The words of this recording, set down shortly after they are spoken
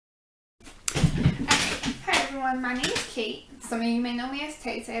everyone, my name is Kate. Some of you may know me as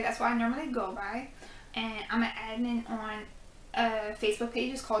Tay Tay, that's what I normally go by. And I'm an admin on a Facebook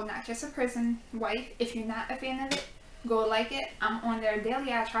page. It's called Not Just a Prison Wife. If you're not a fan of it, go like it. I'm on there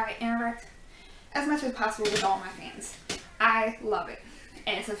daily. I try to interact as much as possible with all my fans. I love it.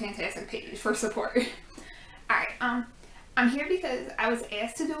 And it's a fantastic page for support. Alright, I'm here because I was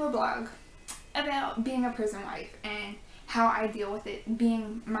asked to do a blog about being a prison wife and how I deal with it,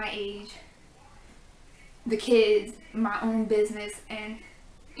 being my age, the kids, my own business, and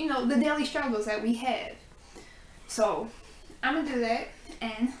you know, the daily struggles that we have. So I'm gonna do that.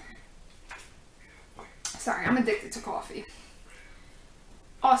 And sorry, I'm addicted to coffee.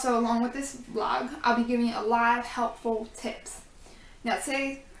 Also, along with this vlog, I'll be giving you a lot of helpful tips. Now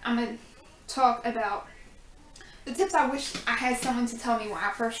today I'm gonna talk about the tips I wish I had someone to tell me when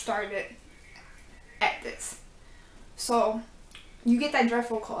I first started at this. So you get that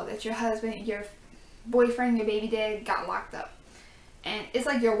dreadful call that your husband, your boyfriend, your baby dad got locked up, and it's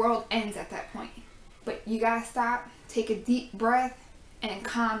like your world ends at that point. But you gotta stop, take a deep breath, and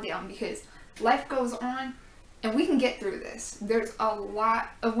calm down, because life goes on and we can get through this. There's a lot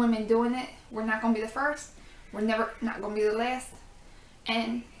of women doing it. We're not gonna be the first, we're never not gonna be the last.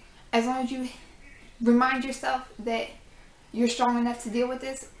 And as long as you remind yourself that you're strong enough to deal with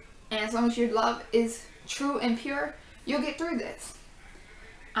this, and as long as your love is true and pure, you'll get through this.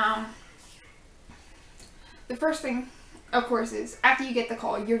 The first thing, of course, is after you get the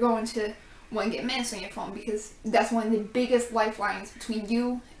call, you're going to want to get minutes on your phone, because that's one of the biggest lifelines between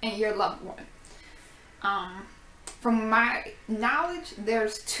you and your loved one. From my knowledge,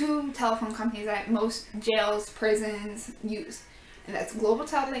 there's two telephone companies that most jails, prisons use, and that's Global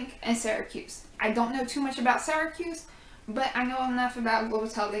Tel-Link and Syracuse. I don't know too much about Syracuse, but I know enough about Global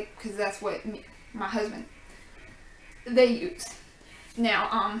Tel-Link because that's what my husband, they use.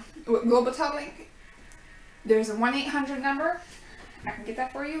 Now, with Global Tel-Link, there's a 1-800 number. I can get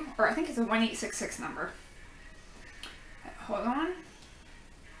that for you. Or I think it's a 1-866 number. Hold on.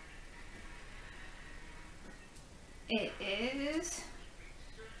 It is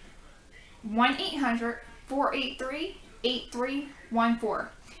 1-800-483-8314.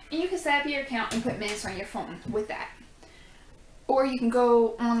 And you can set up your account and put minutes on your phone with that. Or you can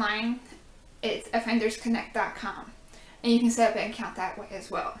go online. It's offendersconnect.com. And you can set up an account that way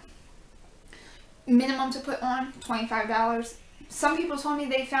as well. Minimum to put on, $25. Some people told me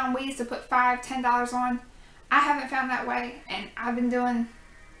they found ways to put $5, $10 on. I haven't found that way, and I've been doing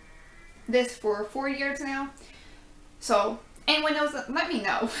this for 4 years now. So anyone knows, let me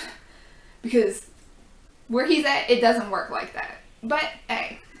know, because where he's at, it doesn't work like that. But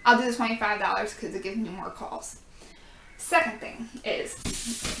hey, I'll do the $25 because it gives me more calls. Second thing is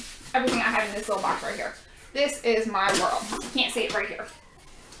everything I have in this little box right here. This is my world. You can't see it right here.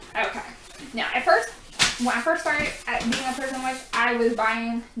 Okay. Now, at first, when I first started at being a prison wife, I was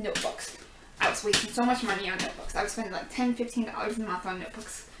buying notebooks. I was wasting so much money on notebooks. I was spending like $10, $15 a month on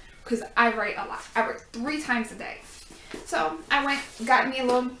notebooks because I write a lot. I write 3 times a day. So I went, got me a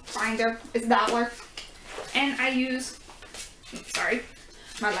little binder. It's $1, and I use,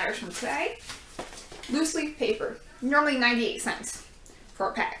 my letters from today. Loose leaf paper, normally 98 cents for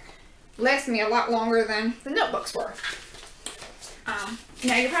a pack. Lasts me a lot longer than the notebooks were.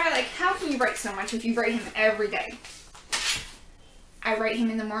 Now you're probably like, how can you write so much if you write him every day? I write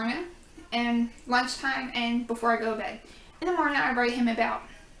him in the morning and lunchtime and before I go to bed. In the morning I write him about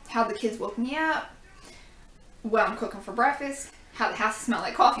how the kids woke me up, what I'm cooking for breakfast, how the house smells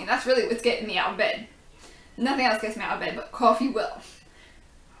like coffee, and that's really what's getting me out of bed. Nothing else gets me out of bed, but coffee will.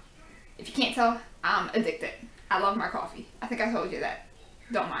 If you can't tell, I'm addicted. I love my coffee. I think I told you that.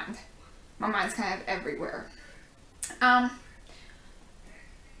 Don't mind. My mind's kind of everywhere.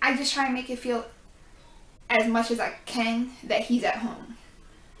 I just try to make it feel as much as I can that he's at home.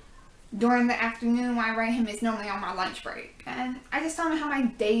 During the afternoon when I write him, it's normally on my lunch break. And I just tell him how my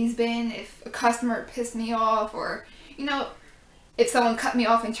day's been, if a customer pissed me off, or, you know, if someone cut me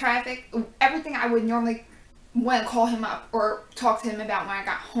off in traffic. Everything I would normally want to call him up or talk to him about when I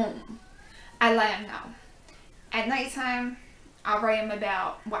got home, I let him know. At nighttime, I'll write him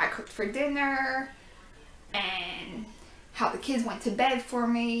about what I cooked for dinner, and how the kids went to bed for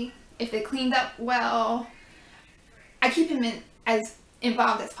me, if they cleaned up well. I keep him as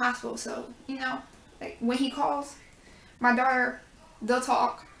involved as possible, so, you know, like when he calls, my daughter, they'll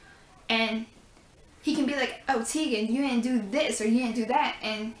talk, and he can be like, oh, Tegan, you didn't do this, or you didn't do that,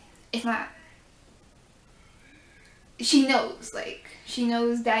 and it's not, she knows, like, she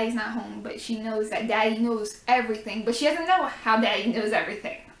knows Daddy's not home, but she knows that Daddy knows everything, but she doesn't know how Daddy knows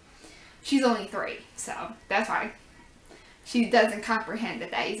everything. She's only 3, so that's why she doesn't comprehend that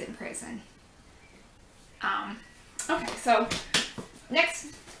Daddy's in prison. Okay, so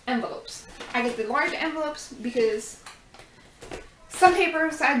next, envelopes. I get the large envelopes because some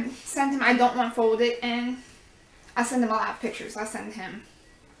papers I send him I don't want folded, and I send him a lot of pictures. I send him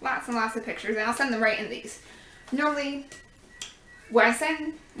lots and lots of pictures, and I'll send them right in these. Normally, when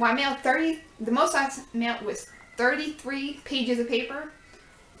I mailed 30, the most I mailed was 33 pages of paper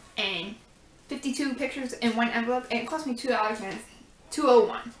and 52 pictures in one envelope, and it cost me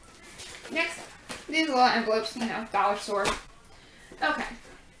 $2.02. Next, these little envelopes, you know, dollar store. Okay,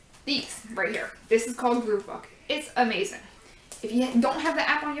 these right here. This is called Groovebook. It's amazing. If you don't have the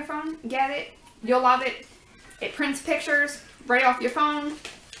app on your phone, get it. You'll love it. It prints pictures right off your phone,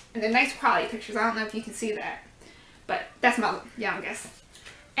 and they're nice quality pictures. I don't know if you can see that, but that's my young guess.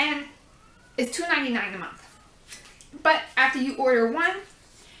 And it's $2.99 a month. But after you order one,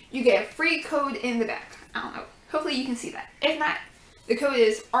 you get a free code in the back. I don't know. Hopefully you can see that. If not, the code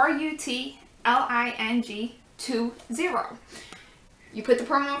is RUTLING20. You put the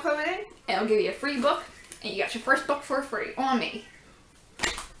promo code in, and it'll give you a free book, and you got your first book for free on me.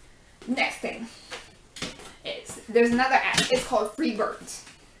 Next thing is, there's another app. It's called Freebirds.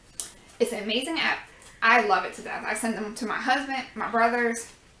 It's an amazing app. I love it to death. I send them to my husband, my brothers,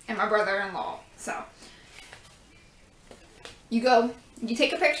 and my brother-in-law. So, you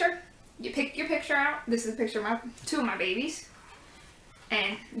take a picture, you pick your picture out. This is a picture of two of my babies.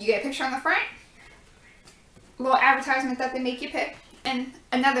 And you get a picture on the front, a little advertisement that they make you pick, and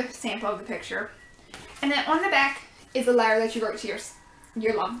another sample of the picture. And then on the back is a letter that you wrote to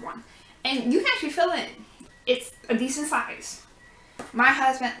your loved one. And you can actually fill in. It's a decent size. My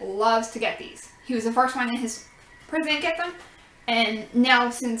husband loves to get these. He was the first one in his prison to get them. And now,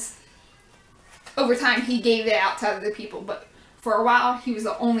 since over time, he gave it out to other people. But for a while, he was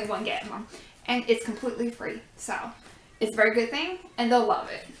the only one getting them. And it's completely free. So, it's a very good thing. And they'll love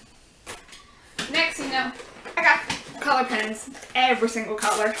it. Next, you know, I got color pens. Every single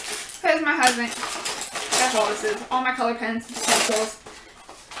color. Because my husband, that's all this is. All my color pens, pencils,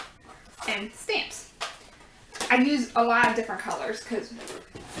 and stamps. I use a lot of different colors because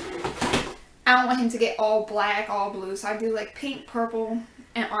I don't want him to get all black, all blue. So I do like pink, purple,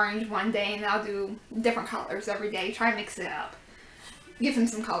 and orange one day, and I'll do different colors every day. Try to mix it up. Give him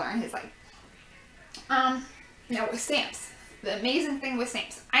some color in his life. Now with stamps. The amazing thing with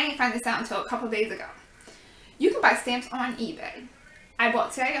stamps. I didn't find this out until a couple days ago. You can buy stamps on eBay. I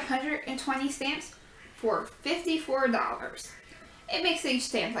bought today 120 stamps for $54. It makes each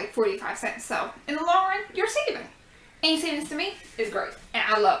stamp like 45 cents. So in the long run, you're saving. Any savings to me is great. And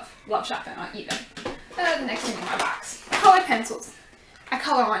I love shopping on eBay. The next thing in my box. Colored pencils. I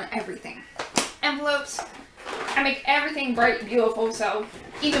color on everything. Envelopes. I make everything bright, beautiful. So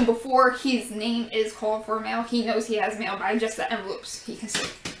even before his name is called for mail, he knows he has mail by just the envelopes he can see.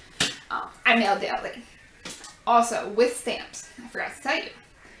 I mail daily. Also, with stamps, I forgot to tell you,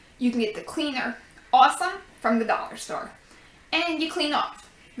 you can get the cleaner Awesome from the dollar store. And you clean off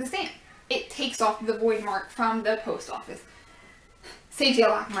the stamp. It takes off the void mark from the post office. Saves you a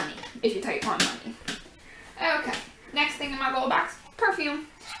lot of money if you type on money. Okay, next thing in my little box, perfume.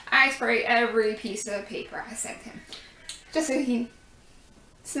 I spray every piece of paper I send him. Just so he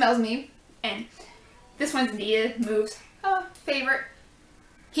smells me. And this one's Dia Moves. Oh, favorite.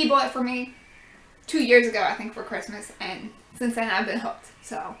 He bought it for me 2 years ago, I think, for Christmas. And since then, I've been hooked.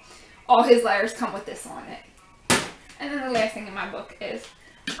 So, all his letters come with this on it. And then the last thing in my book is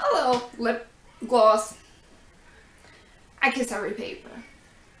a little lip gloss. I kiss every paper.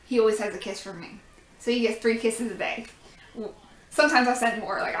 He always has a kiss for me. So he gets 3 kisses a day. Sometimes I send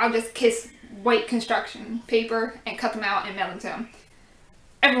more. Like, I'll just kiss white construction paper and cut them out and mail them to him.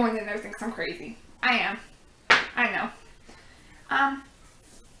 Everyone in there thinks I'm crazy. I am. I know.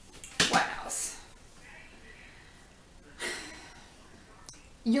 What else?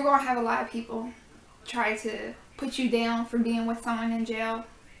 You're going to have a lot of people try to put you down for being with someone in jail.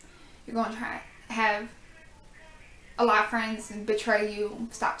 You're going to try to have a lot of friends betray you,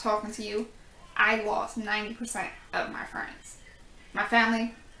 stop talking to you. I lost 90% of my friends. My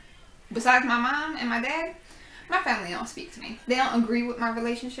family, besides my mom and my dad, my family don't speak to me. They don't agree with my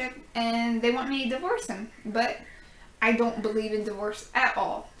relationship and they want me to divorce him. But I don't believe in divorce at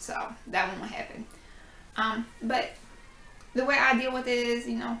all, so that won't happen. But the way I deal with it is,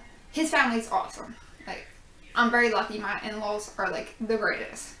 you know, his family's awesome. Like, I'm very lucky. My in-laws are like the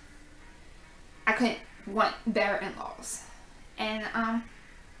greatest. I couldn't want better in-laws. And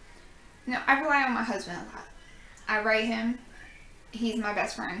you know, I rely on my husband a lot. I write him. He's my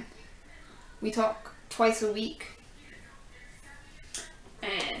best friend. We talk twice a week.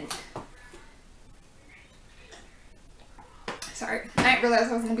 And sorry, I didn't realize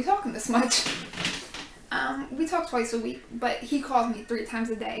I was going to be talking this much. We talk twice a week, but he calls me 3 times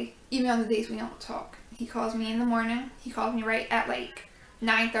a day, even on the days we don't talk. He calls me in the morning. He calls me right at like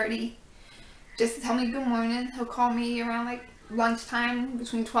 9:30 just to tell me good morning. He'll call me around like lunchtime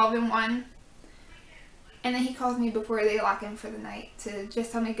between 12 and 1. And then he calls me before they lock in for the night to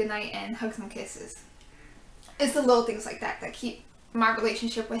just tell me good night and hugs and kisses. It's the little things like that that keep my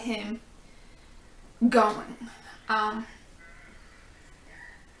relationship with him going.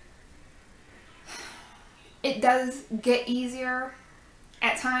 It does get easier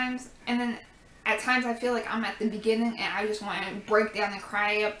at times, and then at times I feel like I'm at the beginning and I just want to break down and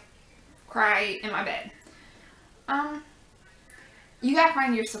cry in my bed. You gotta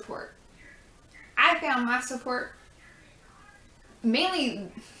find your support. I found my support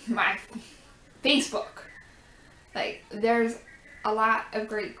mainly my Facebook. Like, there's a lot of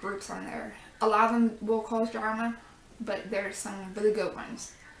great groups on there. A lot of them will cause drama, but there's some really good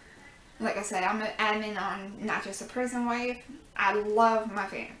ones. Like I said, I'm an admin on Not Just a Prison Wife. I love my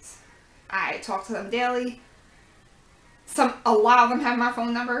fans. I talk to them daily. A lot of them have my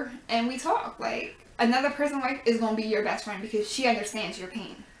phone number, and we talk. Like, another prison wife is going to be your best friend because she understands your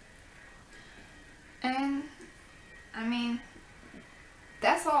pain. And, I mean,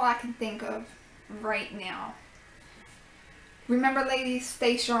 that's all I can think of right now. Remember, ladies,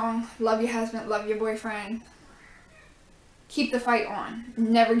 stay strong. Love your husband. Love your boyfriend. Keep the fight on.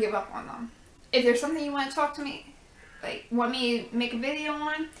 Never give up on them. If there's something you want to talk to me, like want me to make a video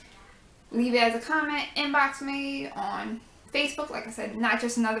on, leave it as a comment. Inbox me on Facebook. Like I said, Not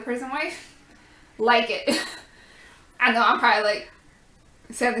Just Another Prison Wife. Like it. I know I'm probably like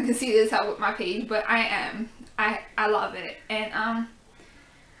sounding conceited out with my page, but I am. I love it. And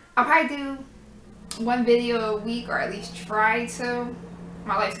I'll probably do 1 video a week, or at least try to.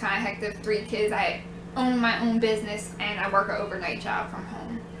 My life's kind of hectic. 3 kids. I own my own business, and I work an overnight job from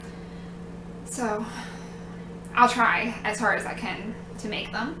home. So I'll try as hard as I can to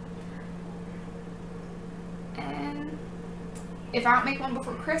make them. And if I don't make one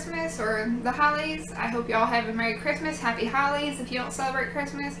before Christmas or the holidays, I hope y'all have a Merry Christmas, Happy Holidays. If you don't celebrate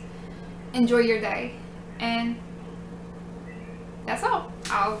Christmas, enjoy your day. And that's all.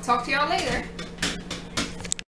 I'll talk to y'all later.